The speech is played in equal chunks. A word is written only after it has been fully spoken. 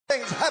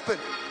things happen.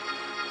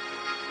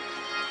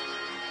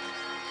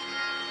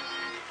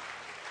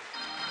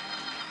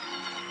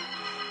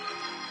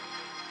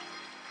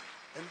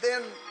 And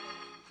then,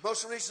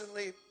 most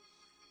recently,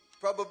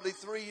 probably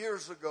 3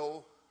 years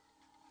ago,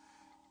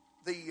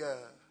 the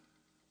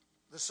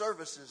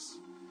services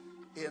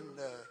in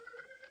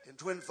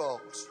Twin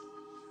Falls.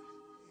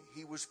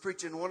 He was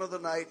preaching one of the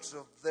nights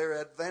of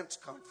their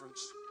advanced conference,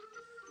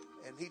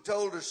 and he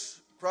told us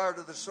prior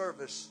to the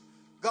service,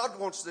 God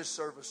wants this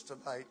service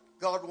tonight.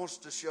 God wants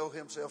to show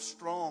himself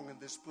strong in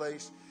this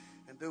place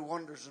and do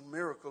wonders and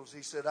miracles.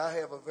 He said, I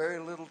have a very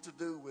little to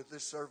do with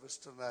this service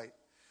tonight.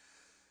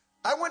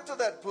 I went to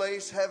that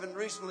place having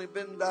recently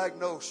been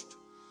diagnosed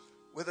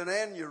with an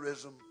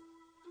aneurysm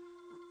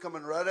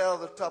coming right out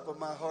of the top of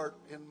my heart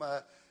in my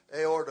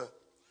aorta.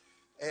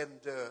 And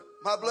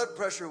my blood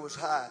pressure was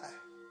high,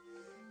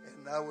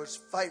 and I was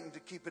fighting to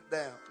keep it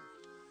down.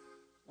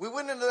 We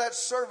went into that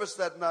service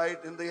that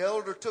night, and the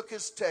elder took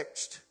his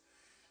text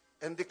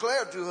and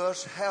declared to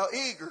us how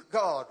eager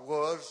God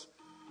was.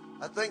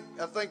 I think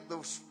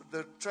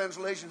the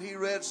translation he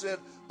read said,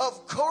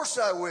 of course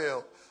I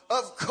will.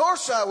 Of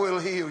course I will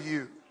heal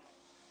you.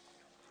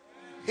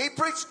 He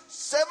preached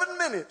 7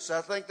 minutes.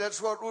 I think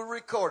that's what we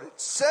recorded.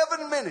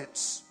 7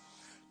 minutes.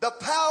 The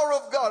power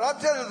of God. I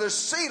tell you, the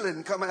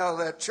ceiling come out of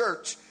that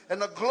church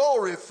and the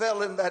glory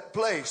fell in that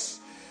place.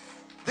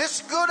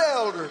 This good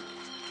elder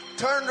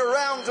turned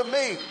around to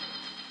me,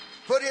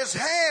 put his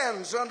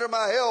hands under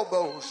my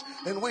elbows,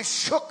 and we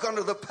shook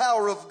under the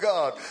power of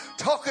God,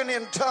 talking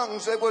in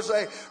tongues. It was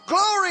a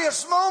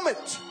glorious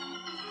moment.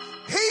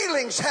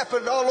 Healings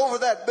happened all over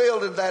that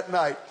building that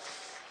night.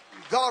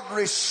 God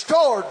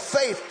restored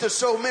faith to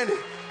so many.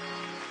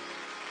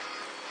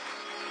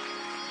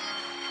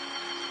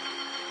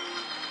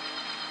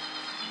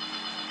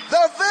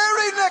 The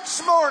very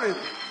next morning,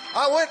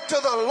 I went to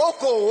the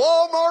local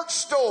Walmart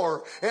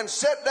store and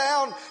sat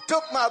down,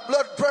 took my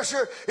blood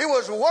pressure. It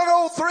was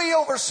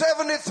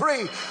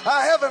 103/73.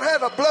 I haven't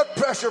had a blood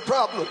pressure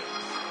problem.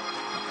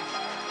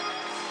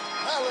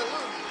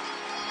 Hallelujah.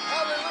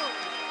 Hallelujah.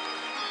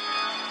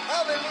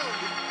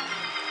 Hallelujah.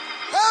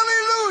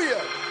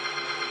 Hallelujah.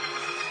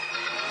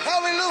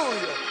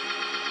 Hallelujah.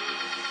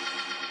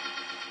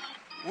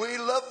 We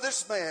love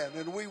this man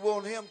and we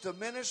want him to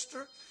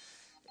minister.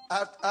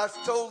 I've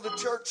told the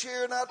church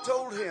here and I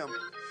told him,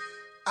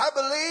 I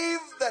believe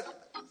that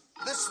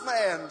this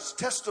man's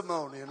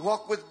testimony and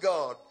walk with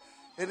God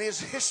and his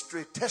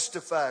history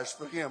testifies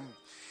for him.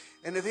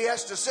 And if he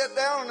has to sit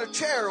down in a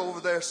chair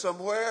over there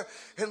somewhere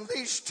and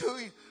these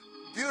two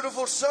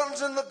beautiful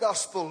sons in the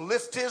gospel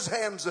lift his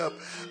hands up,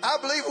 I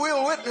believe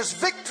we'll witness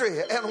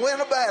victory and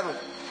win a battle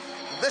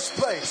in this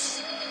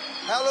place.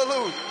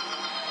 Hallelujah.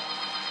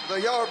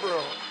 The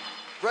Yarborough,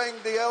 bring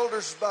the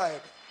elders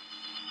Bible.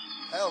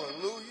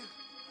 Hallelujah.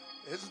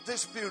 Isn't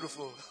this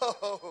beautiful?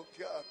 Oh,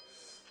 God.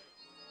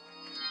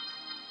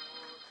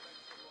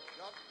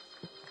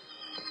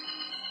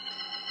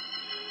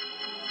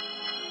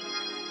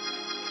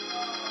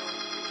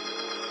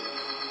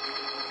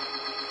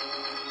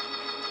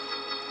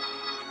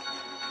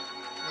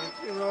 Thank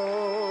you,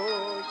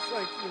 Lord.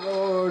 Thank you,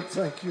 Lord.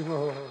 Thank you,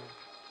 Lord.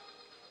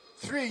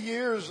 3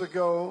 years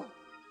ago,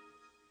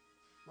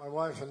 my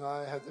wife and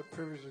I had the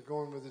privilege of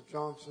going with the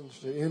Johnsons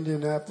to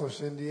Indianapolis,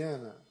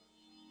 Indiana.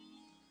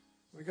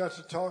 We got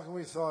to talk and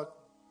we thought,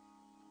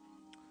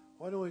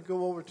 why don't we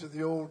go over to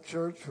the old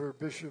church where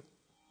Bishop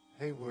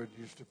Haywood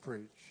used to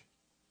preach?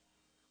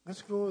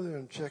 Let's go over there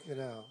and check it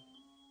out.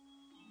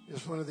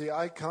 It's one of the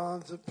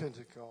icons of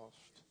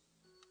Pentecost.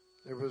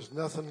 There was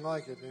nothing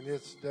like it in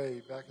its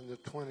day back in the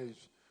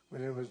 20s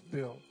when it was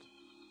built.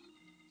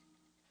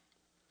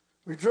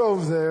 We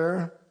drove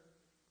there.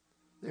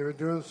 They were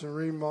doing some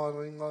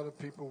remodeling, a lot of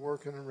people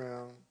working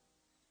around.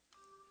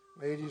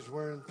 Ladies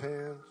wearing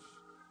pants.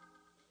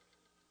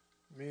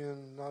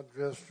 Men not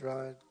dressed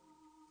right.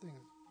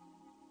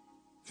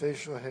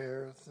 Facial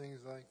hair,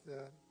 things like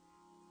that.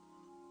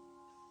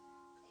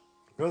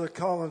 Brother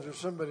Collins or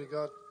somebody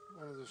got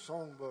one of the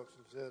songbooks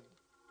and said,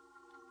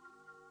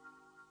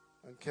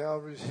 on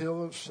Calvary's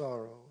hill of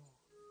sorrow,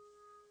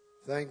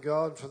 thank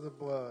God for the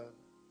blood.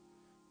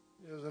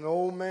 There was an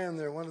old man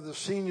there, one of the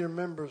senior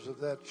members of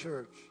that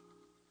church.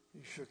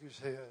 He shook his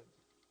head.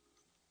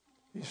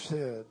 He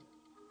said,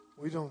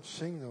 we don't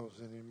sing those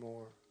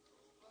anymore.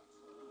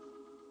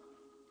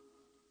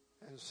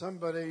 And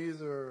somebody,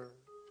 either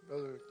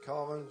Brother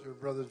Collins or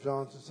Brother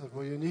Johnson, said,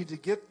 well, you need to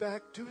get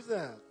back to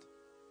that.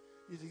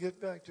 You need to get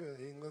back to it.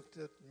 He looked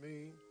at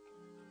me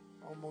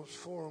almost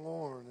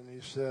forlorn and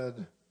he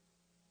said,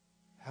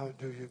 how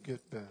do you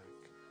get back?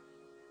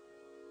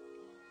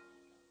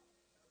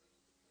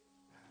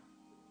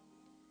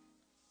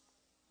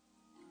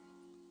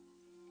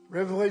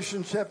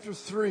 Revelation chapter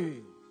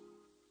 3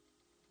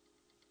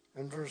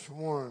 and verse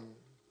 1.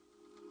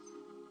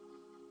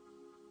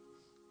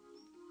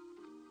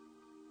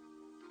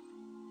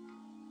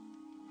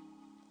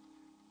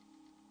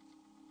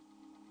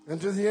 And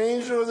to the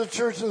angel of the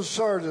church in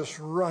Sardis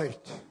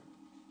write.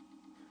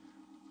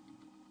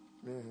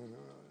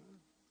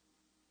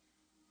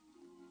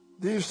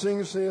 These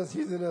things saith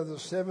he that hath the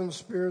 7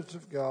 spirits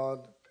of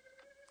God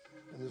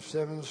and the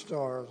 7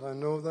 stars. I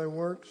know thy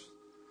works,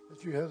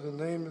 that you have the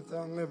name that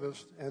thou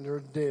livest, and are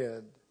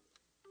dead.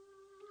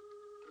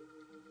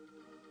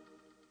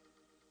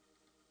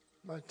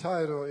 My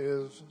title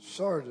is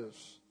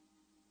Sardis,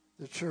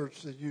 the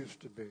church that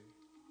used to be.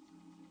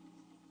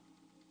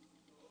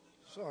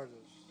 Sardis.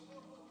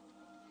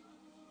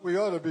 We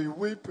ought to be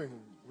weeping.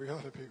 We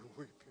ought to be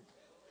weeping.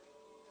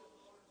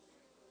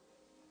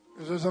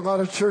 Because there's a lot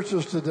of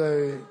churches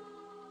today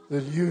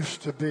that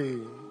used to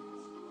be.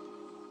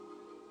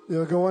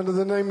 They'll go under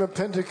the name of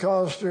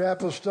Pentecost or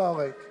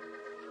Apostolic.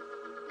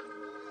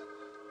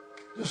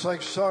 Just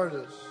like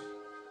Sardis,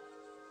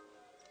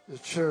 the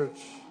church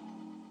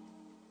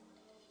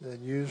that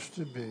used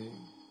to be.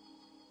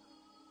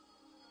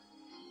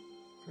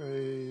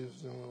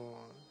 Praise the Lord.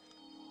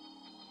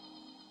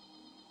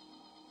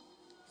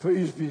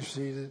 Please be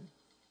seated.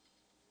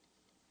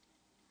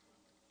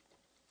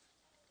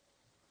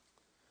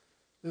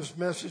 This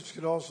message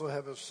could also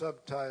have a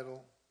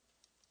subtitle,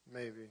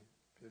 maybe,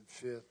 if it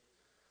fit.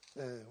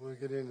 We'll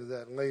get into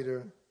that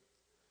later.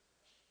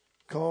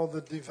 Called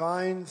The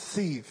Divine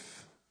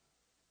Thief.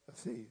 A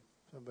thief,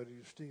 somebody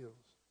who steals.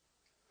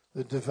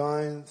 The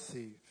Divine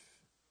Thief.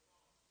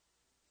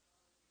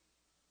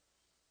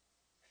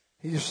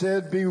 He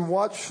said, be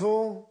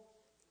watchful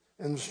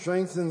and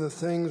strengthen the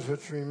things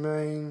which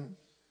remain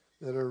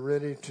that are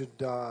ready to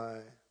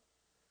die.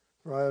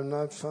 For I have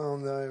not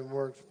found thy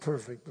works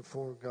perfect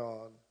before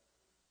God.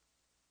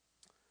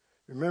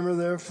 Remember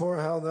therefore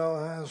how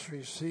thou hast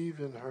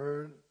received and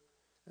heard,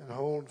 and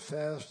hold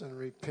fast and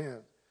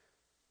repent.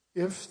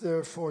 If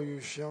therefore you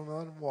shall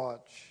not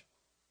watch,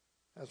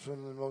 that's one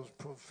of the most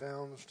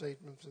profound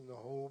statements in the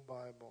whole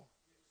Bible.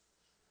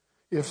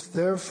 If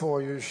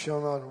therefore you shall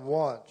not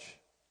watch,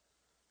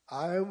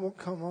 I will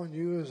come on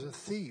you as a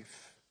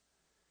thief,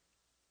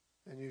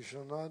 and you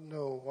shall not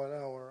know what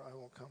hour I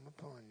will come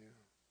upon you.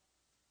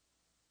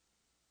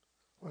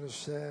 What a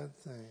sad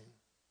thing.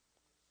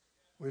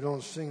 We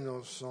don't sing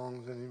those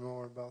songs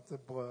anymore about the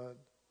blood.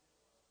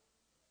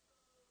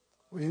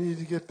 We need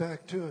to get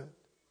back to it.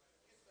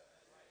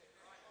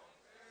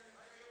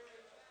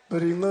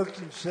 But he looked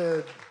and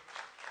said,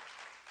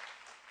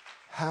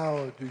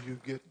 how do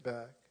you get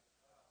back?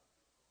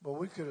 Well,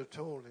 we could have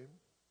told him.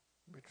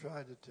 We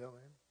tried to tell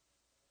him.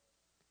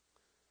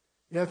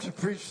 You have to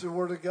preach the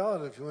Word of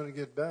God if you want to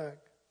get back.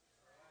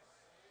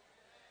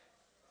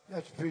 You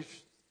have to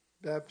preach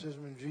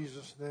baptism in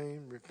Jesus'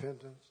 name,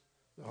 repentance,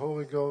 the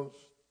Holy Ghost,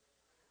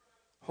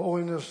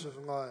 holiness of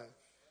life.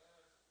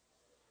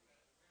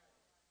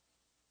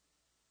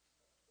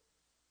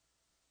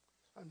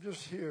 I'm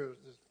just here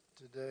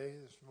today,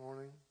 this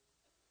morning,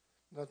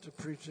 not to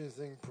preach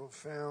anything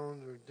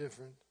profound or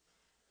different,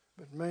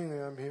 but mainly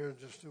I'm here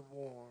just to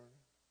warn.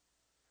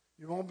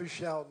 You won't be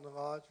shouting a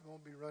lot, you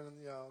won't be running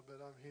the aisle,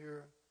 but I'm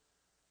here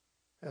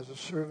as a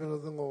servant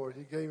of the Lord.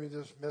 He gave me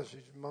this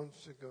message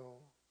months ago.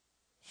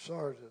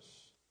 Sardis,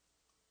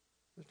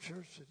 the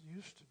church that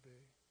used to be.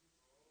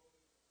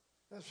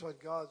 That's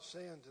what God's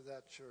saying to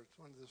that church,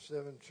 one of the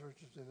 7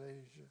 churches in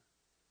Asia.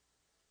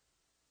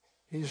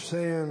 He's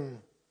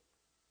saying,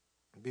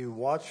 be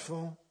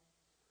watchful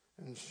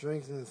and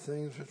strengthen the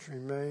things which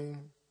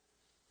remain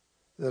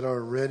that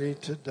are ready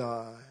to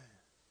die.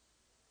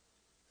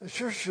 The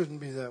church shouldn't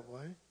be that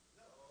way.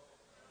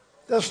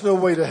 That's no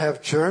way to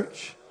have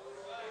church.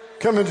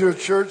 Come into a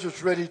church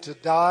that's ready to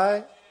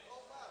die.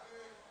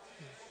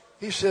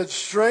 He said,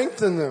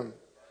 strengthen them.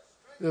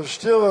 There's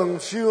still a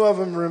few of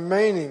them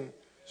remaining.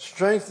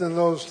 Strengthen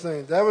those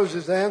things. That was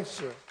his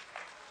answer.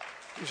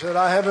 He said,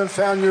 I haven't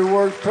found your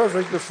work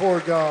perfect before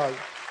God.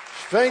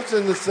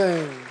 Strengthen the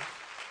things.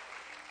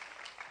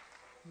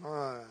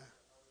 My.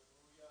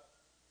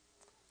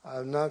 I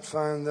have not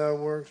found thy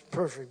works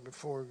perfect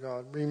before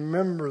God.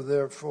 Remember,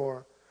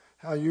 therefore,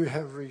 how you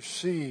have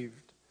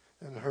received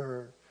and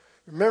heard.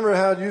 Remember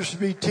how it used to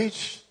be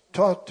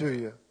taught to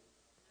you.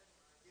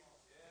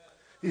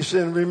 He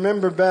said,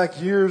 remember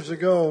back years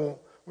ago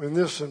when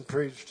this one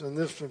preached and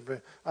this one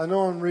preached. I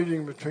know I'm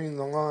reading between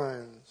the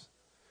lines.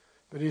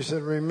 But he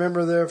said,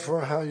 remember,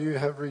 therefore, how you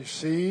have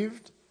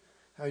received,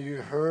 how you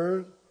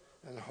heard,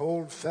 and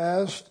hold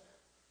fast.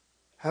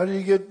 How do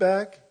you get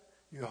back?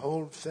 You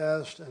hold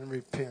fast and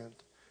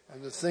repent.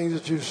 And the things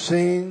that you've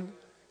seen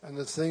and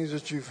the things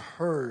that you've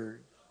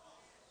heard,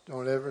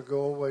 don't ever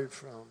go away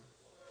from.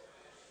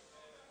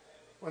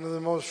 One of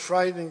the most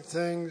frightening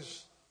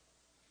things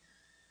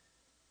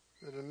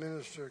that a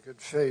minister could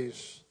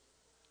face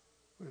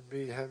would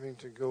be having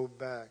to go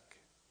back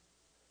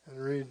and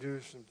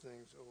redo some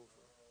things over.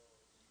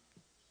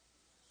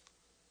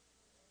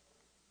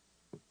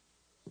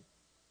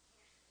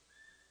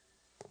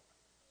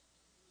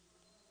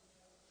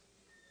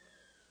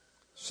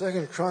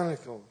 Second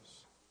Chronicles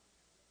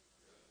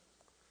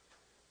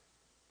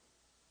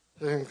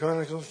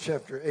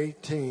chapter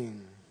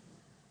 18,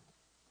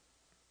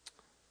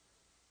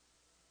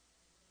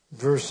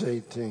 verse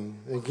 18.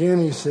 Again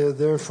he said,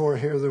 therefore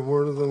hear the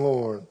word of the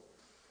Lord.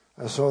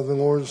 I saw the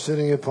Lord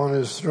sitting upon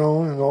his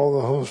throne and all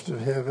the host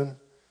of heaven.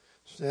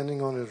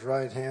 standing on his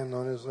right hand,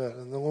 on his left.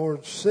 And the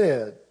Lord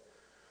said,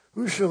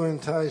 who shall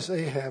entice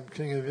Ahab,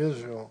 king of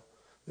Israel,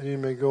 that he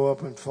may go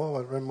up and fall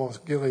at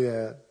Ramoth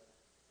Gilead?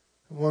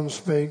 One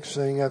spake,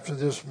 saying, after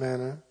this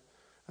manner,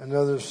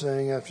 another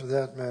saying, after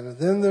that manner.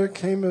 Then there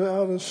came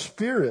out a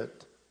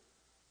spirit.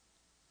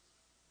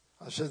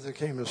 I said there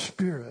came a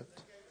spirit.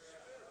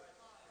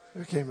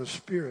 There came a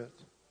spirit.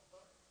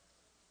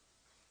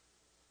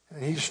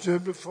 And he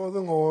stood before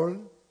the Lord,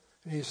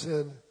 and he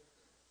said,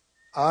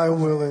 I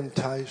will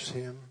entice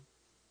him.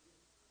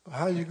 Well,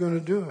 how are you going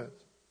to do it?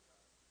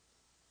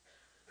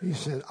 He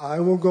said, I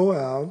will go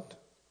out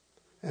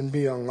and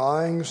be a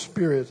lying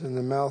spirit in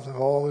the mouth of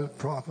all his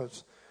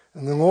prophets.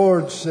 And the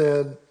Lord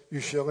said, you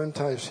shall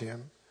entice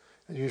him,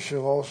 and you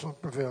shall also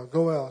prevail.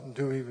 Go out and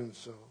do even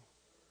so.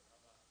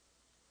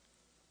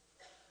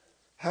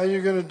 How are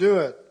you going to do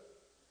it?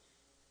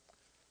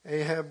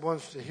 Ahab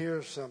wants to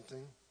hear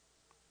something.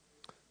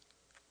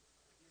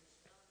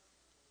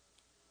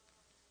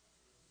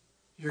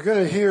 You're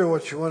going to hear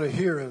what you want to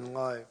hear in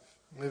life,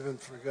 living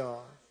for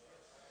God.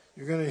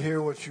 You're going to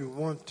hear what you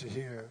want to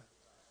hear.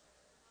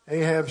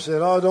 Ahab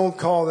said, oh, don't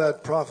call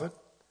that prophet.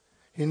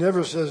 He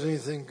never says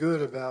anything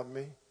good about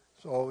me.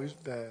 It's always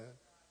bad.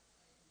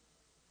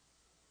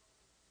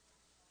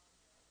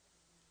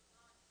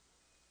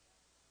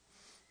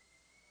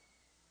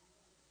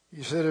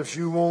 He said, if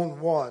you won't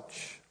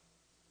watch,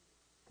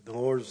 the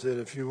Lord said,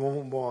 if you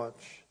won't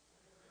watch,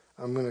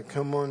 I'm going to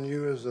come on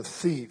you as a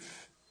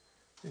thief,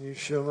 and you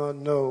shall not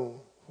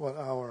know what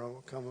hour I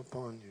will come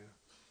upon you.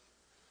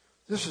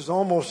 This is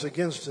almost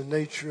against the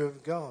nature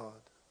of God.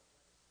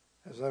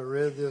 As I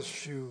read this a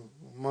few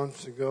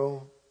months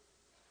ago,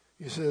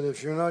 he said,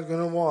 if you're not going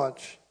to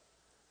watch,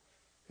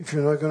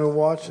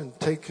 and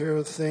take care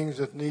of things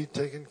that need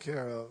taken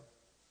care of.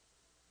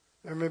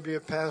 There may be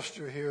a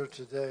pastor here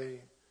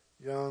today,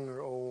 young or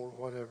old,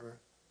 whatever.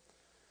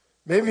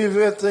 Maybe you've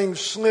let things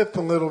slip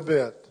a little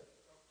bit.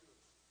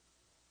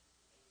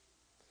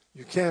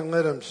 You can't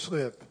let them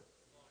slip.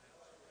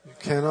 You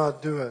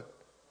cannot do it.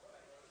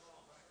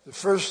 The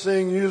first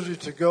thing usually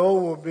to go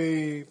will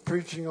be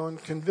preaching on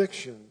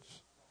convictions.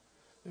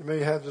 You may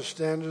have the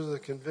standards of the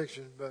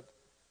conviction, but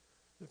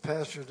the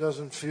pastor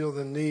doesn't feel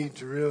the need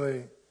to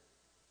really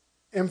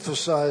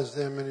emphasize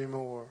them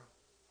anymore.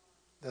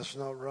 That's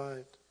not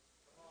right.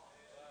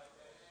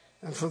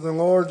 And for the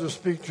Lord to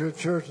speak to a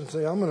church and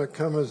say, I'm going to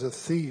come as a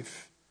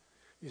thief.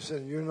 He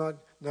said, you're not.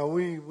 Now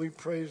we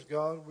praise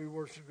God, we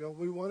worship God,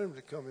 we want him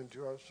to come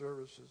into our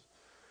services.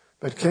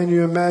 But can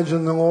you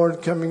imagine the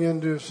Lord coming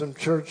into some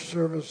church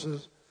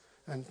services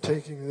and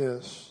taking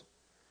this?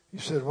 He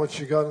said, what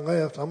you got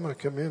left, I'm going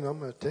to come in, I'm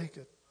going to take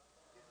it.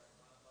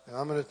 And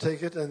I'm going to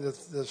take it, and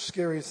the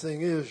scary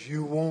thing is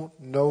you won't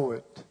know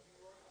it.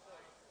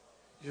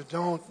 You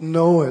don't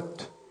know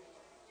it.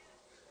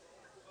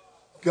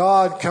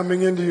 God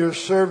coming into your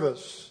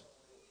service.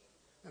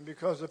 And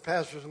because the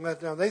pastor's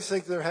let down, they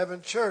think they're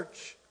having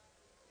church.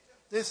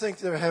 They think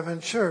they're having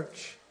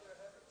church.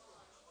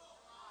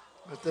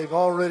 But they've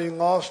already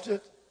lost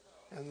it.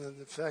 And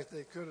the fact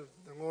they could have,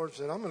 the Lord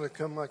said, I'm going to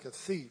come like a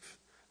thief.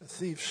 A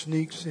thief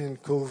sneaks in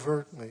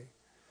covertly.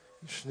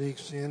 He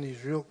sneaks in,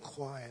 he's real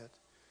quiet.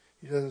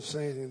 He doesn't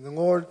say anything. The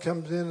Lord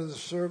comes into the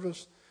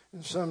service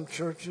in some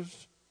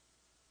churches.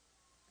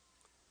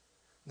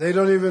 They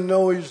don't even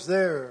know he's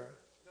there.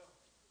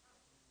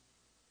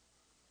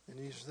 And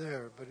he's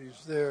there, but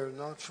he's there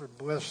not for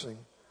blessing,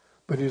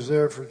 but he's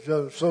there for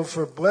judgment. So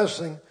for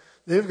blessing,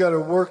 they've got to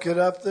work it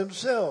up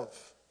themselves.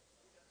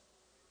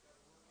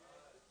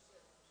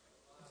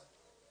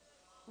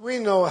 We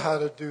know how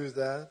to do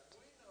that.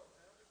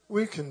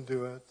 We can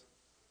do it.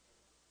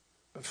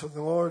 But for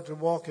the Lord to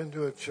walk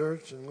into a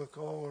church and look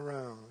all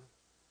around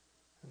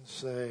and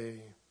say,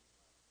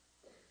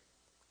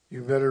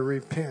 you better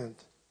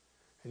repent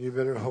and you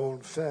better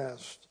hold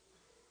fast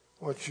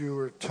what you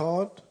were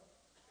taught,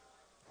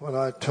 what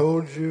I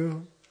told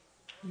you,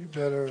 you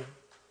better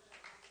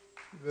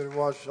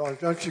watch.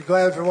 Aren't you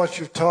glad for what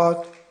you've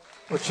taught,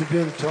 what you've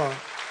been taught?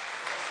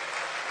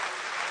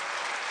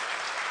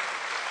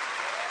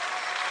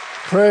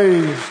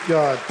 Praise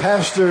God.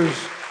 Pastors,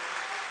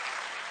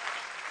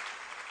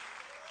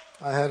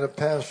 I had a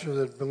pastor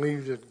that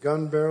believed it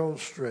gun barrel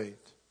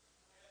straight.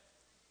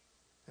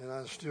 And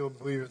I still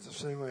believe it the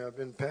same way. I've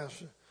been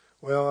pastor.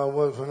 Well, I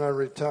was when I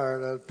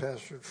retired. I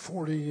pastored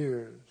 40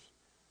 years.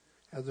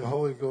 Had the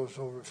Holy Ghost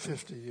over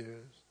 50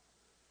 years.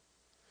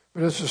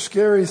 But it's a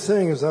scary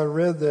thing. As I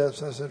read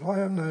this, I said, why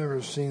haven't I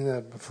ever seen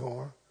that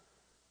before?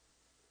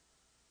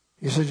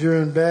 He said,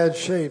 you're in bad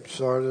shape,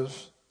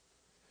 Sardis.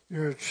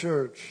 You're a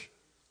church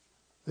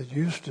that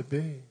used to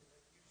be.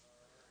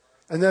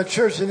 And that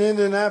church in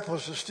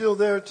Indianapolis is still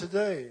there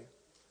today.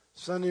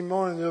 Sunday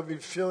morning, they'll be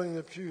filling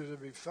the pews. They'll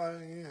be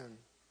filing in.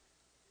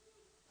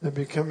 They'll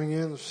be coming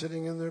in,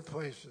 sitting in their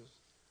places.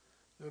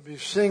 They'll be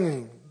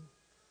singing.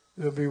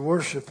 They'll be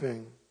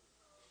worshiping.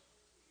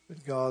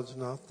 But God's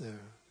not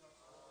there.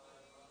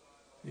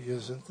 He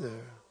isn't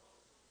there.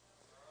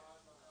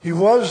 He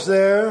was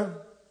there.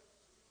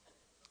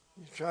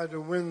 He tried to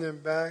win them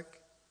back.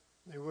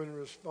 They wouldn't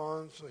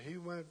respond, so he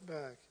went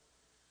back.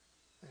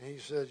 And he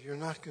said, you're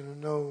not going to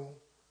know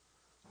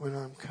when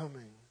I'm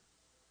coming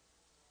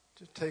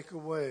to take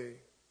away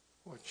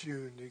what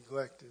you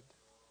neglected.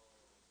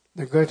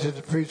 Neglected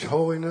to preach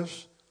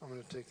holiness, I'm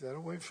going to take that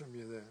away from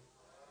you then.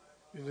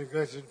 You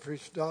neglected to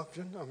preach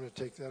doctrine, I'm going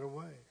to take that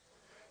away.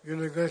 You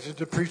neglected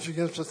to preach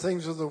against the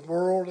things of the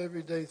world,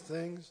 everyday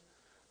things,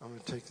 I'm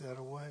going to take that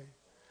away.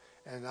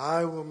 And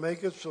I will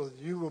make it so that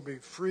you will be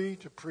free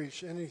to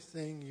preach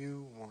anything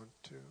you want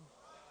to.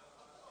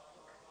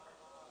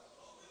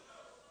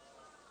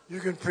 You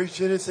can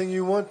preach anything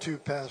you want to,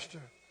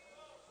 Pastor.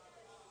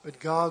 But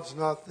God's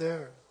not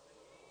there.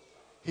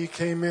 He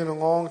came in a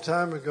long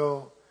time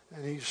ago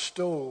and he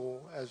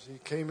stole as he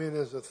came in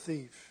as a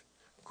thief.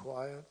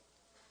 Quiet.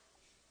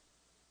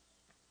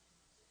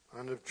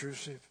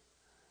 Unobtrusive.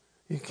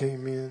 He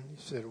came in.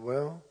 He said,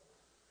 well,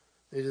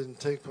 they didn't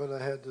take what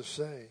I had to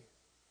say.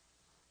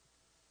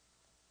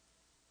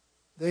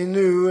 They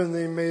knew and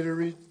they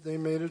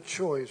made a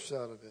choice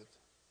out of it.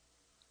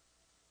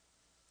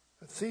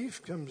 A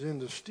thief comes in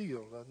to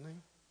steal, doesn't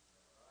he?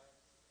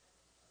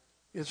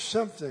 It's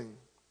something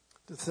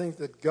to think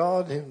that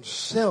God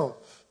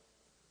himself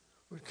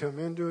would come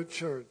into a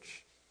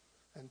church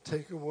and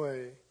take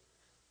away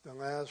the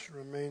last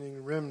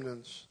remaining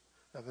remnants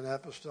of an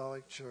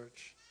apostolic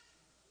church.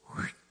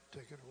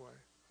 Take it away.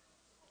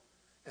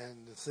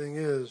 And the thing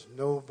is,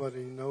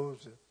 nobody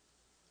knows it.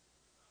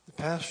 The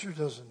pastor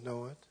doesn't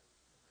know it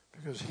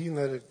because he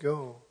let it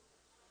go.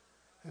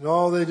 And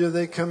all they do,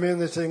 they come in,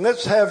 they say,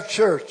 let's have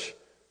church.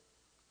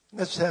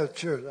 Let's have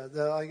church.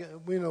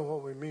 We know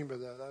what we mean by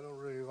that. I don't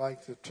really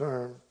like the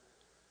term.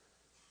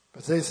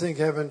 But they think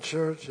having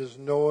church is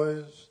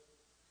noise.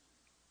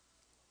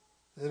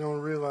 They don't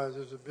realize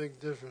there's a big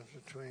difference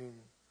between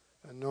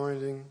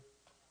anointing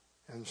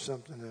and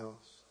something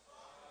else.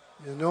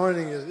 The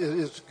anointing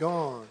it's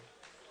gone.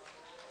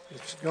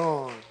 It's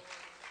gone.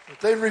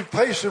 But they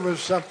replace it with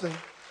something.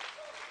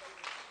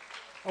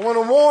 I want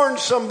to warn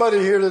somebody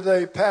here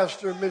today,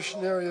 pastor,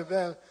 missionary,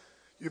 evangelist.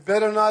 You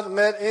better not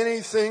let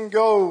anything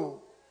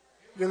go.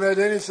 You let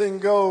anything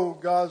go,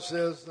 God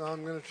says,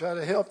 I'm going to try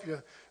to help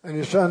you. And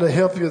he's trying to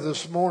help you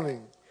this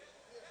morning.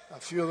 I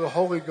feel the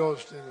Holy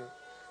Ghost in it.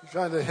 He's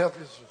trying to help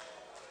you.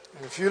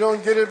 And if you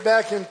don't get it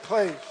back in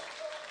place,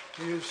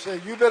 you say,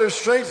 you better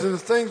strengthen the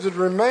things that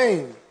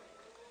remain.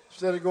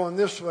 Instead of going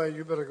this way,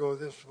 you better go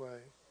this way.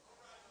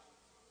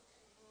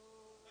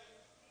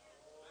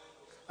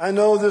 I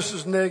know this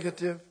is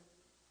negative.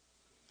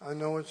 I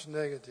know it's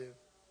negative.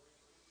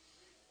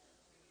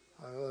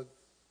 But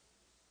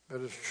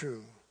it's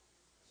true.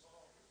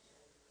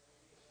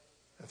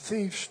 A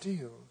thief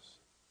steals.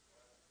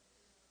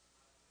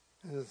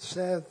 And the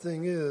sad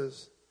thing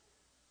is,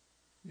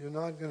 you're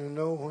not going to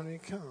know when he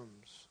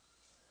comes.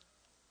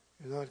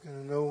 You're not going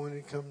to know when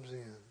he comes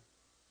in.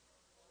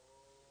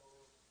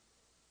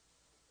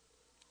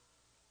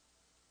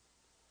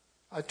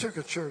 I took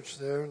a church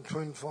there in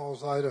Twin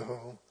Falls,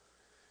 Idaho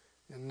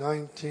in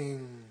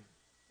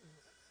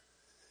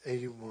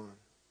 1981.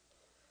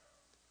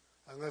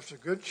 I left a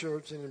good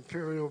church in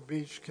Imperial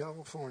Beach,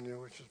 California,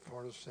 which is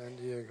part of San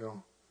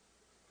Diego.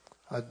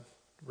 I'd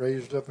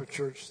raised up a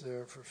church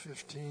there for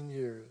 15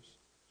 years.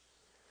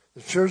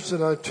 The church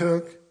that I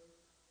took,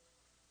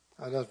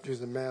 I'd have to do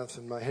the math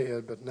in my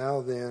head, but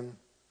now then,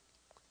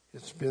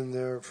 it's been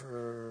there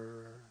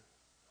for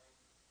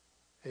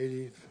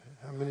 90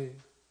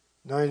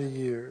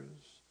 years.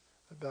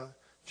 About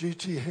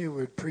G.T.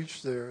 Hayward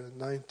preached there in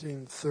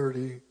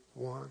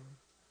 1931.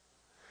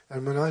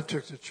 And when I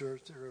took the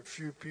church, there were a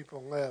few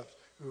people left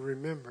who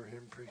remember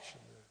him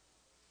preaching there.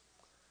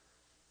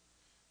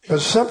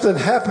 But something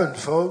happened,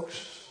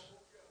 folks.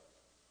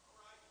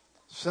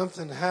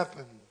 Something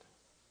happened.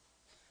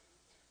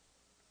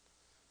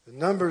 The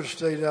numbers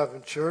stayed up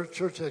in church.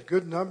 Church had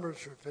good numbers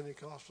for a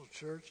Pentecostal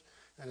church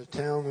and a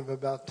town of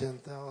about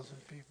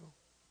 10,000 people.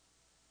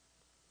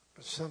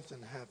 But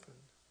something happened.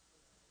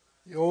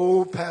 The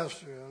old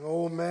pastor, an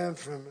old man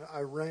from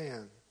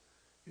Iran,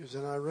 he was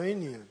an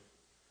Iranian.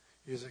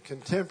 He was a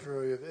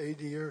contemporary of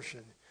A.D.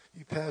 Urshan.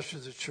 He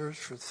pastored the church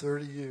for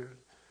 30 years,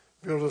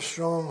 built a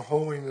strong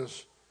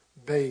holiness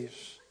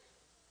base.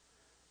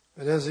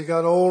 But as he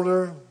got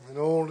older and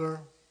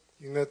older,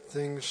 he let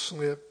things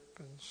slip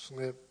and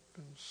slip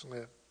and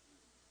slip.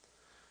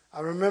 I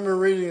remember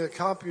reading a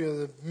copy of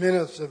the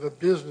minutes of a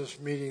business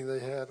meeting they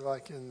had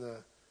like in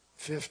the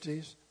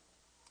 50s.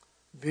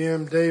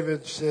 B.M.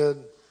 David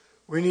said,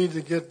 we need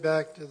to get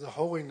back to the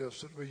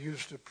holiness that we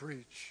used to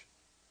preach.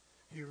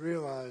 He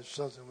realized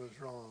something was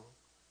wrong.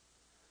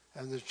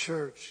 And the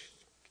church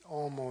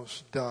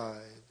almost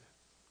died.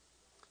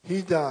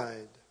 He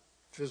died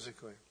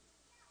physically.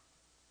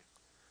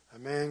 A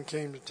man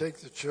came to take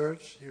the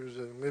church. He was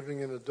living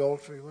in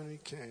adultery when he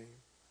came.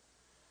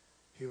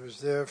 He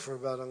was there for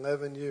about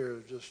 11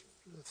 years, just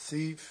a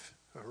thief,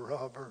 a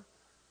robber,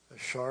 a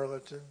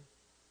charlatan,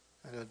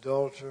 an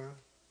adulterer,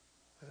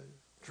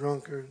 a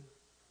drunkard,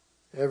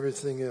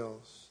 everything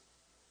else.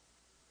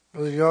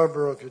 Brother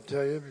Yarborough could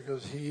tell you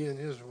because he and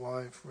his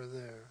wife were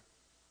there.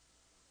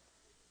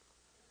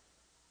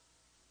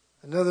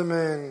 Another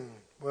man,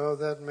 well,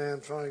 that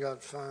man finally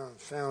got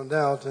found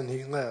out and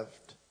he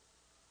left.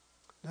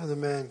 Another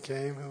man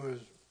came who was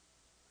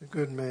a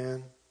good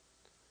man,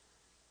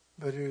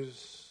 but he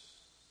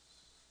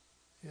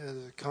had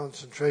a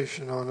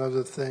concentration on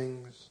other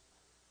things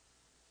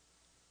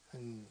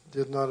and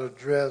did not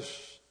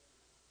address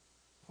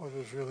what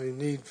was really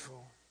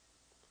needful.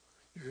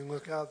 You can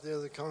look out there,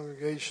 the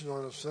congregation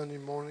on a Sunday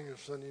morning or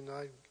Sunday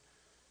night,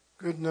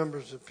 good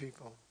numbers of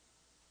people.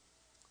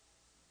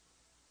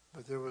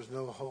 But there was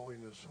no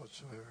holiness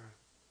whatsoever.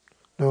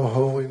 No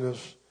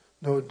holiness,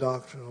 no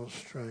doctrinal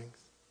strength.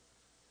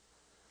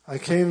 I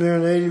came there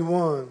in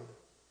 81.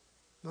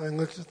 I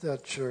looked at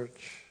that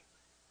church.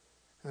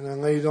 And I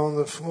laid on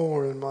the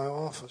floor in my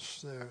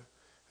office there.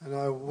 And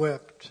I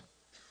wept.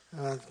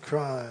 And I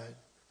cried.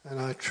 And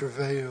I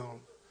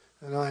travailed.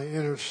 And I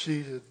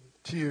interceded.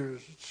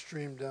 Tears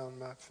streamed down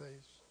my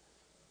face.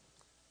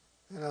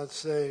 And I'd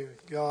say,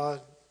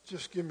 God,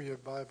 just give me a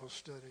Bible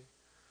study.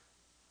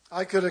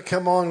 I could have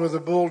come on with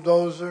a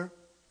bulldozer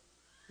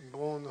and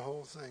blown the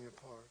whole thing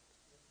apart.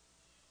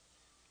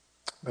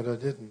 But I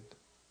didn't.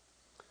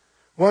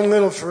 One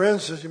little, for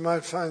instance, you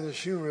might find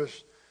this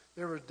humorous.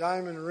 There were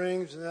diamond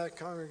rings in that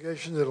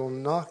congregation that'll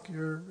knock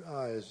your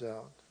eyes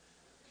out.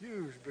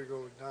 Huge, big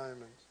old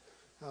diamonds.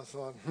 I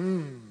thought,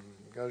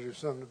 got to do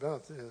something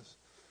about this.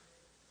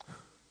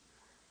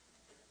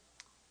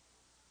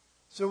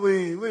 So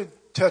we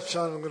touch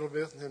on it a little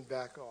bit and then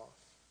back off.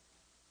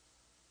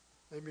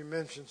 Maybe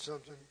mention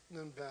something and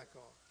then back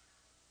off.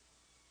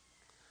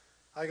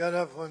 I got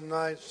up one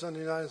night,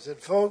 Sunday night, and said,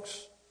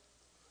 folks,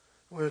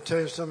 I'm going to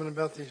tell you something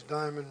about these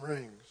diamond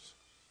rings.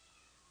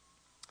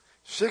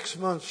 6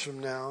 months from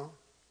now,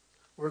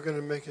 we're going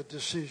to make a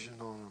decision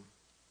on them.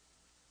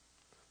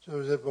 So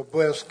I said, well,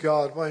 bless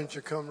God, why didn't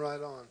you come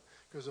right on?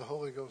 Because the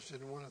Holy Ghost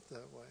didn't want it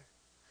that way.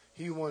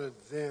 He wanted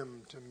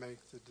them to make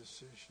the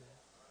decision.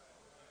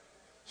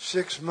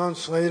 6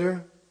 months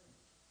later,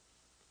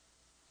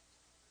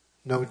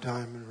 no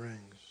diamond rings.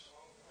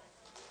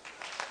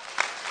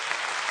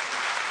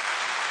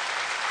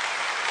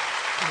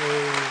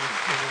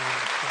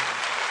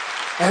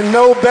 And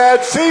no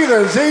bad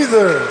feelings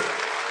either.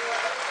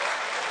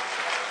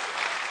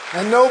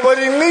 And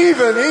nobody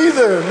leaving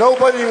either.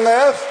 Nobody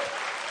left.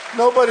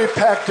 Nobody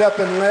packed up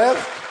and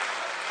left.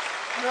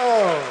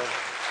 No.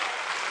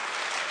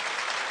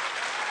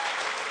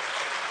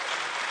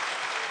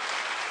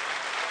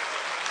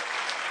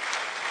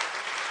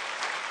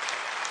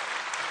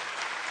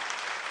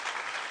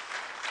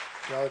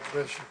 God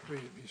bless you.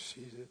 Please be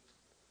seated.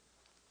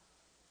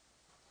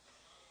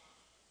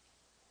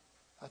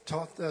 I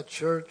taught that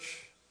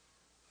church.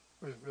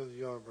 Where's Brother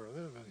Yarborough?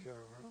 There's Brother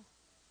Yarborough.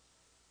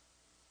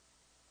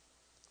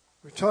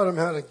 We taught them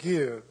how to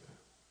give.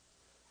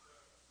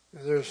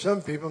 There are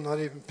some people not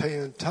even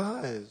paying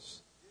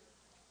tithes.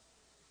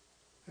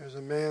 There's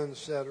a man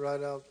sat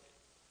right out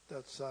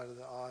that side of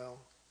the aisle.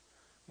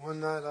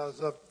 One night I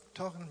was up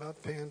talking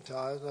about paying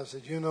tithes. And I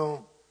said,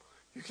 you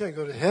can't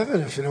go to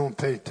heaven if you don't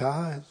pay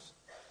tithes.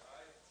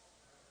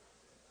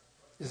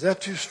 Is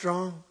that too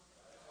strong?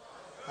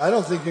 I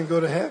don't think you can go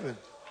to heaven.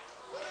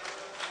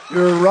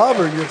 You're a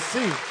robber, you're a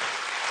thief.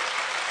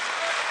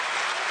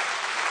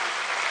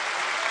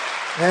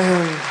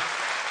 And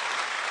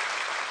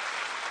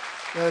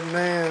that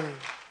man,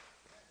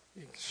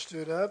 he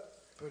stood up,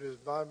 put his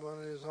Bible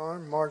under his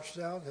arm, marched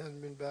out,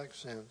 hasn't been back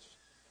since.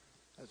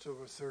 That's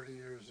over 30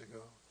 years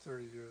ago,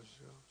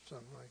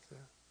 something like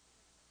that.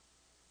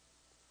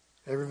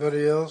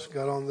 Everybody else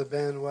got on the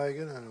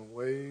bandwagon, and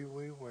away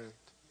we went,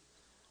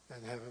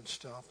 and haven't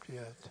stopped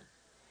yet.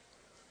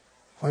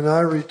 When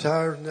I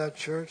retired from that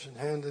church and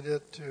handed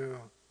it to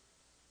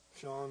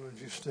John, would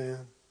you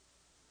stand?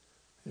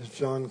 It's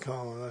John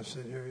Collins. I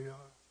said, here you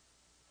are.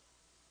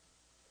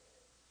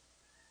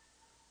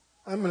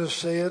 I'm going to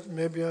say it,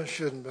 maybe I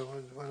shouldn't, but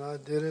when I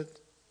did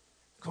it,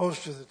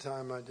 close to the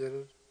time I did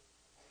it,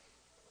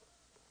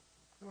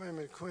 wait a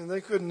minute, Quinn, they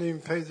couldn't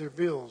even pay their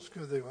bills,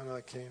 could they, when I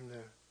came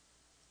there?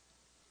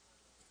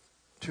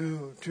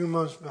 2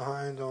 months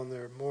behind on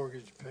their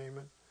mortgage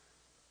payment.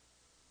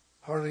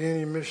 Hardly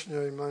any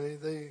missionary money.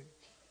 They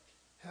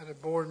had a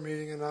board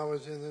meeting and I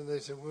was in there and they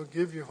said, we'll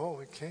give you what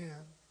we can.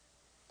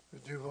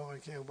 We'll do what we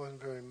can. It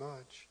wasn't very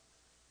much.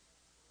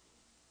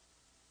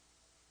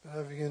 But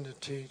I began to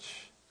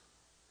teach.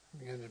 I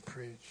began to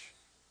preach.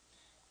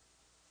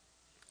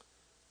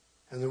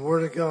 And the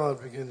Word of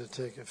God began to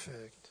take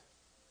effect.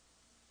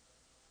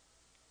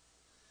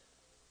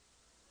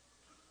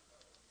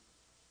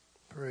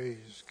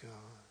 Praise God.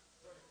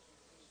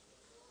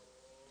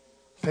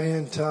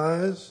 Paying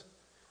tithes.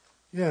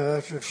 Yeah,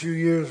 after a few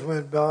years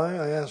went by,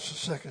 I asked the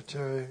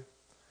secretary,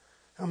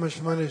 how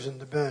much money's in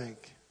the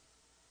bank?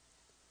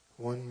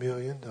 $1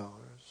 million. $1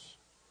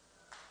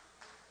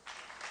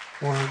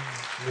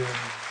 million.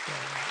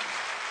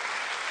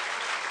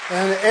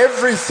 And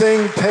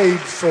everything paid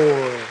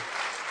for.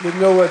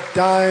 Didn't owe a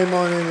dime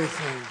on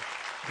anything.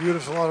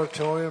 Beautiful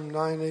auditorium,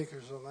 9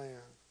 acres of land.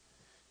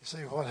 You say,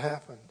 what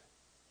happened?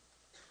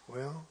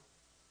 Well,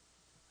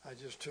 I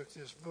just took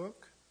this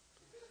book,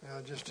 And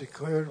I just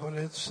declared what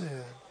it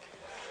said.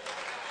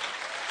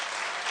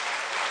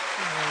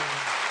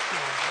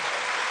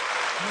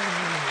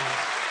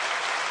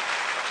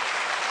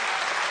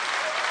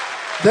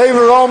 They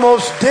were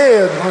almost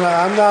dead when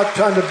I'm not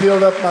trying to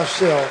build up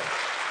myself.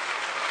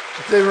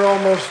 But they were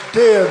almost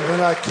dead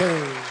when I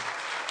came.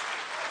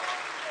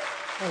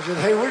 I said,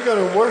 hey, we're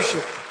going to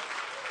worship.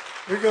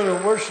 We're going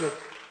to worship.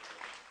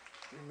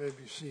 You may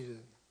be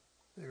seated.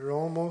 They were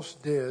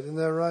almost dead. Isn't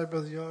that right,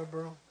 Brother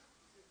Yarborough?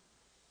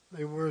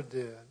 They were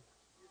dead.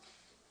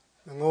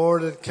 The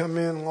Lord had come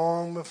in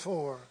long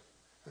before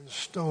and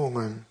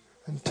stolen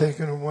and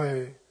taken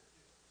away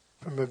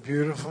from a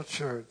beautiful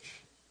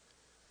church.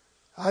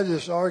 I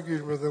just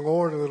argued with the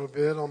Lord a little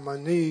bit on my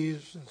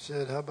knees and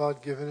said, how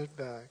about giving it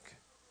back?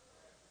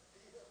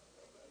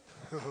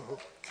 Oh,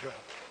 God.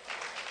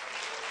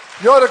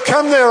 You ought to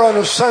come there on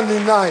a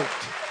Sunday night.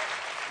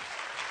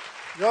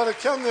 You ought to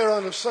come there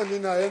on a Sunday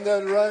night. Isn't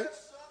that right?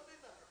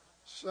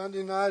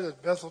 Sunday night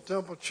at Bethel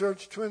Temple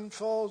Church, Twin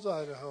Falls,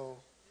 Idaho.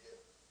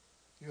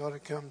 You ought to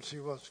come and see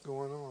what's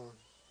going on.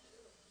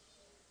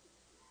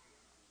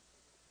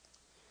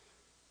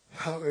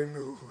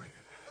 Hallelujah.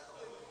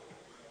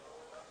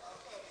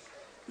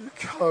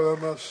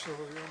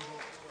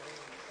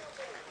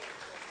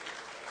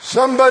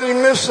 Somebody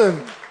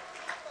listen.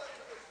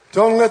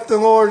 Don't let the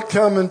Lord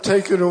come and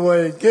take it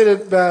away. Get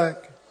it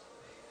back.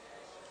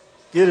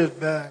 Get it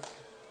back.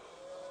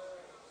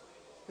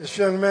 This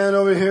young man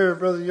over here,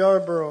 Brother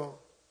Yarborough,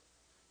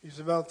 he's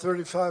about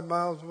 35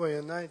 miles away.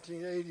 In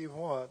 1980,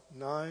 what?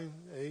 9,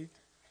 8?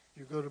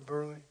 You go to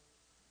Burley?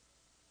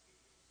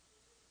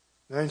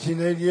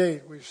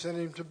 1988, we sent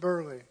him to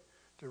Burley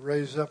to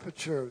raise up a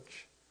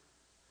church.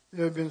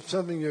 There had been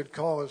something you'd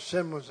call a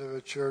semblance of a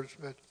church,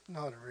 but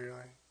not really.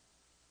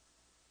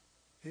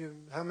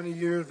 How many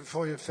years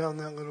before you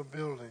found that little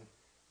building?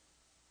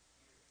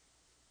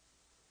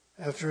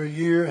 After a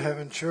year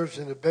having church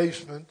in the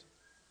basement,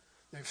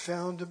 they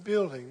found a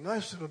building,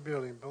 nice little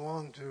building,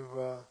 belonged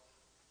to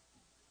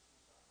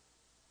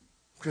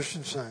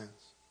Christian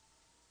Science.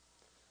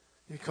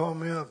 He called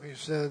me up. He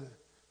said,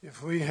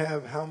 if we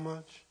have how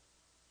much?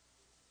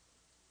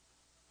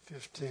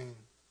 15.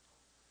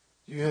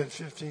 You had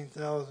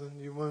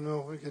 $15,000. You want to know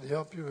if we could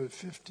help you with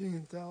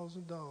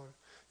 $15,000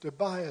 to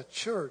buy a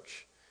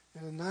church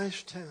in a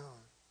nice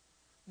town,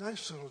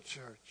 nice little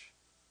church,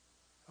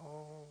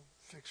 all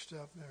fixed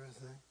up and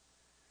everything.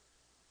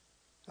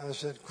 I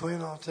said,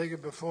 Quinn, I'll take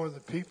it before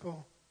the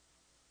people,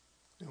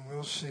 and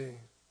we'll see.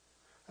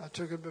 I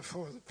took it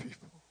before the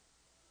people.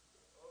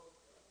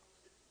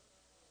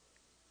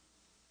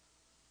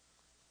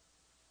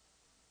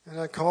 And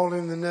I called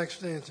him the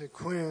next day and said,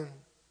 Quinn,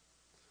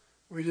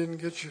 we didn't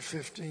get your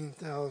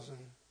 $15,000.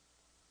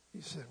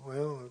 He said,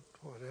 well,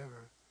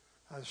 whatever.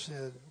 I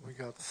said, we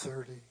got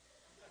 30.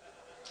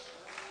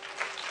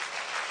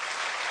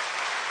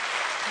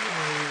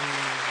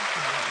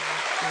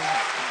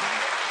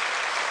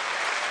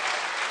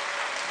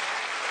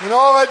 And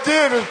all I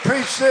did was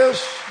preach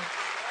this.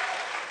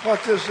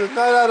 What this is,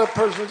 not out of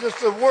person,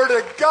 just the Word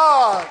of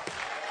God.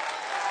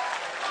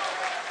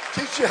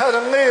 Teach you how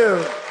to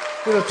live.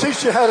 It'll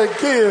teach you how to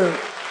give.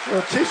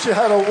 It'll teach you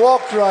how to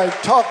walk right,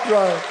 talk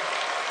right.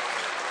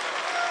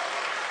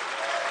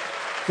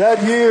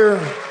 That year,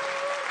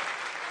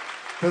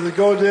 Brother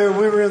Goddard,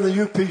 we were in the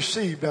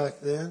UPC back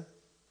then.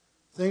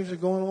 Things are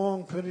going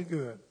along pretty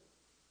good.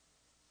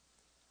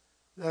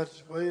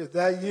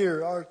 That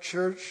year, our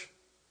church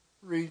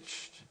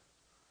reached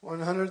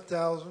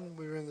 100,000.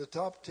 We were in the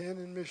top 10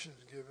 in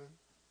missions given.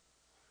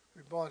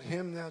 We bought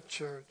him that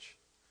church.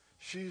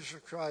 She's for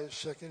Christ,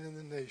 second in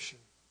the nation.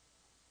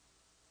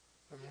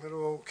 From a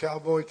little old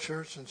cowboy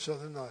church in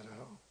southern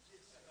Idaho.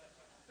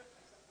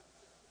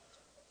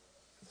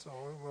 That's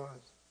all it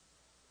was.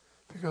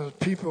 Because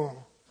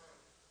people,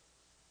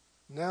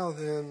 now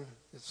then,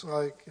 it's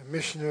like a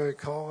missionary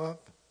call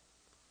up.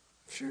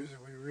 Sure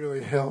that we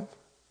really help.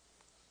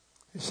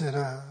 He said,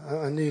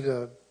 I need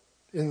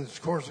in this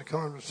course of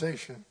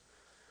conversation,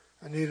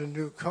 I need a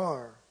new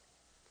car.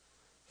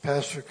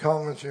 Pastor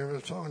Collins here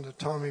was talking to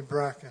Tommy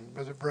Bracken,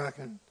 Brother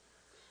Bracken,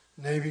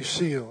 Navy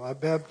SEAL. I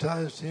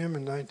baptized him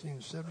in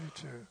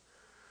 1972.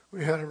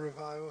 We had a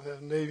revival,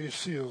 had Navy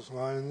SEALs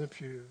lying in the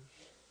pews.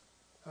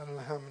 I don't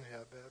know how many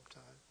I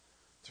baptized.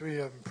 3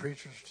 of them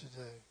preachers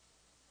today.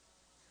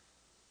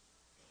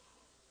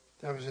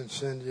 That was in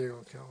San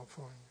Diego,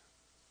 California.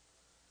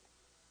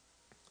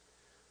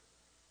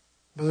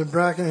 Brother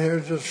Bracken here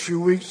just a few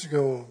weeks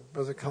ago,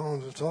 Brother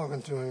Collins was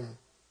talking to him.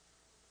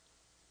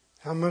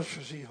 How much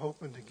was he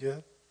hoping to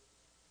get?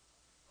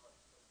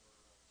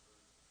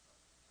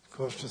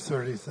 Close to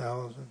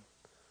 30,000.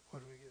 What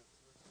do we get?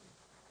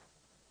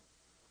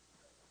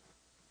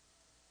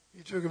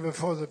 He took it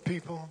before the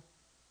people.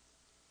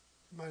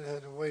 Might have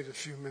had to wait a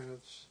few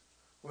minutes.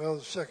 Well,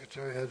 the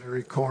secretary had to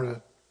record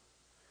it.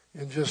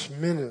 In just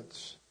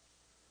minutes,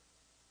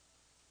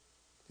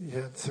 he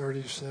had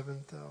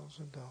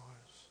 $37,000.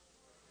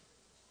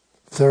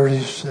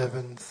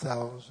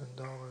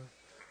 $37,000.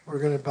 We're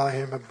going to buy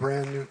him a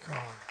brand new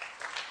car.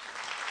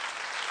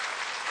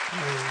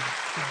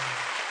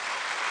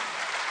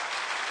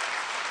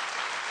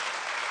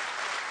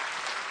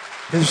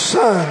 His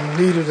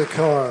son needed a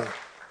car.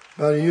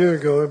 About a year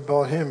ago, he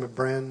bought him a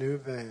brand new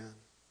van.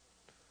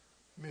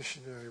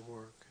 Missionary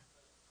work.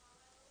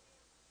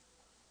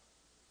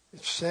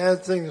 It's a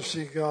sad thing to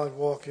see God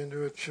walk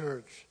into a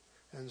church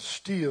and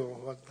steal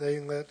what they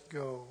let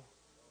go.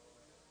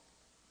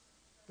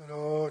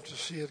 But to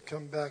see it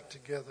come back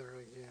together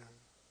again.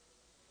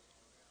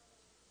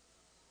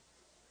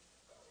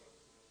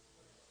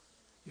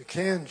 You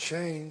can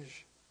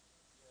change.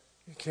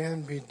 You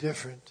can be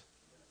different.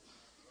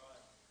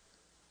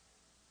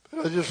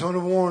 But I just want to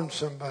warn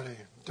somebody.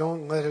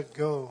 Don't let it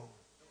go.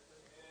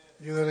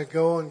 You let it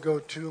go and go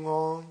too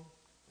long,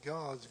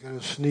 God's going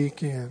to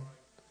sneak in.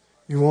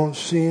 You won't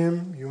see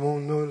him. You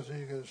won't notice him.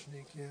 He's going to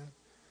sneak in.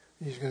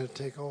 He's going to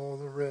take all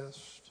the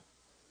rest.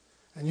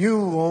 And you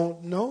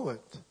won't know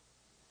it.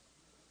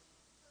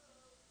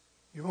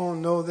 You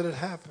won't know that it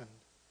happened.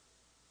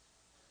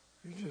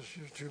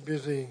 You're too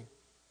busy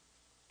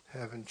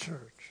having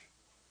church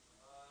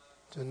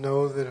to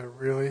know that it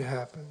really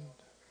happened.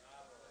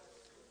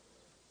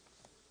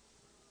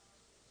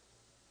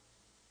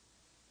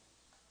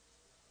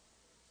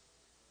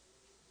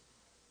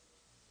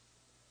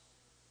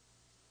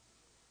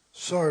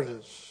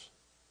 Sardis,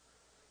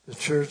 the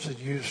church that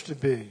used to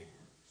be.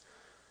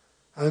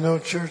 I know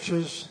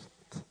churches,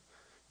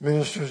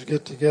 ministers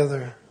get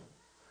together.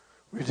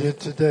 We did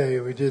today,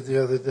 we did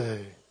the other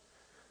day.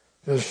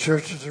 There's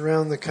churches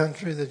around the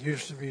country that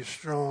used to be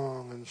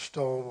strong and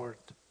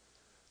stalwart,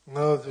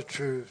 love the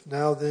truth.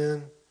 Now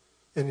then,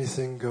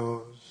 anything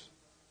goes.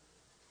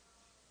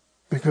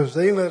 Because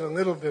they let a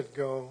little bit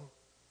go.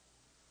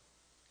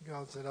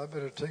 God said, I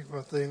better take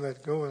what they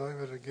let go and I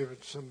better give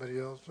it to somebody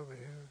else over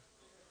here.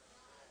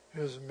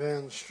 Here's a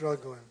man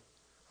struggling.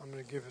 I'm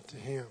going to give it to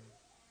him.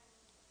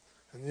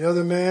 And the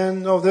other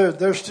man,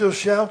 they're still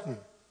shouting.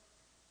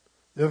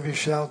 They'll be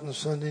shouting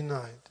Sunday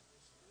night.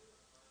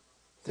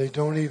 They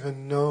don't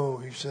even know.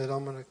 He said,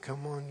 I'm going to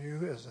come on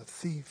you as a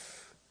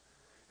thief.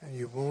 And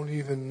you won't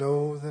even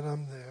know that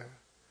I'm there.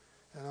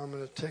 And I'm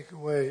going to take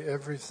away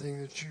everything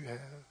that you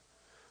have.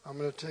 I'm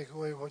going to take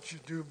away what you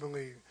do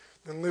believe.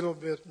 The little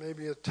bit,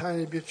 maybe a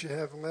tiny bit you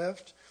have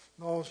left.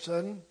 And all of a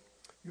sudden,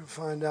 you'll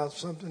find out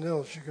something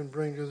else you can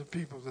bring to the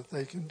people that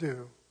they can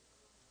do.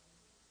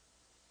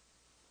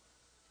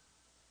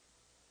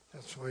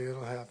 That's the way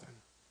it'll happen.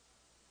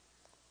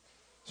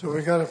 So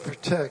we got to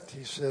protect.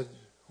 He said,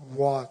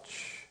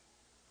 watch,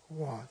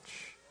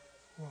 watch,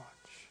 watch.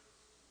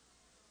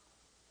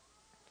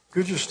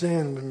 Could you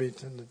stand with me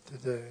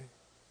today?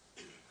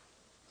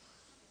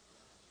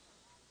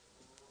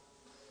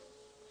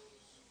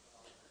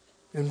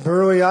 In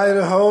Burley,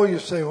 Idaho, you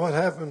say, what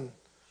happened?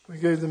 We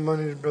gave the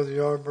money to Brother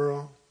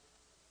Yarborough.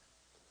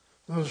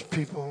 Those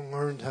people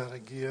learned how to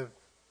give.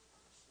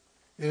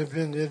 It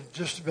had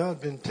just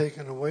about been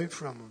taken away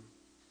from them.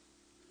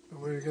 But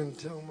we were going to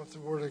tell them what the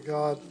Word of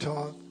God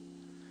taught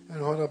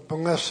and what a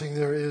blessing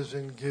there is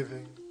in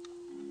giving.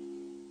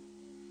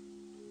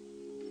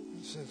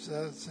 And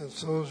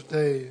since those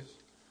days,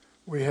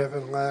 we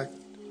haven't lacked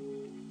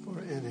for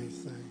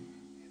anything.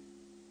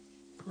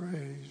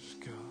 Praise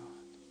God.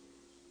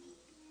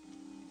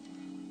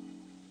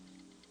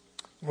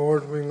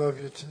 Lord, we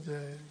love you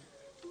today.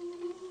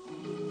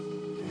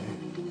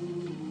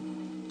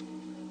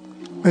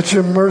 Let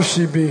your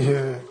mercy be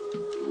here.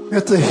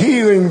 Let the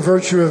healing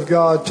virtue of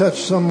God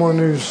touch someone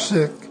who's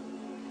sick.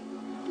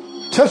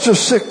 Touch a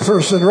sick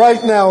person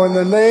right now in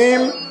the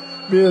name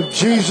of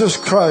Jesus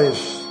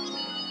Christ.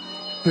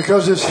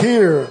 Because it's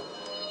here.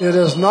 It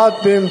has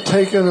not been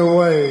taken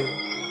away.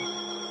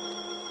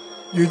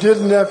 You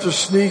didn't have to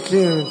sneak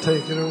in and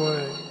take it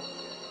away.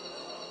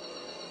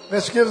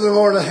 Let's give the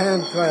Lord a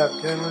hand clap,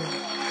 can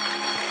we?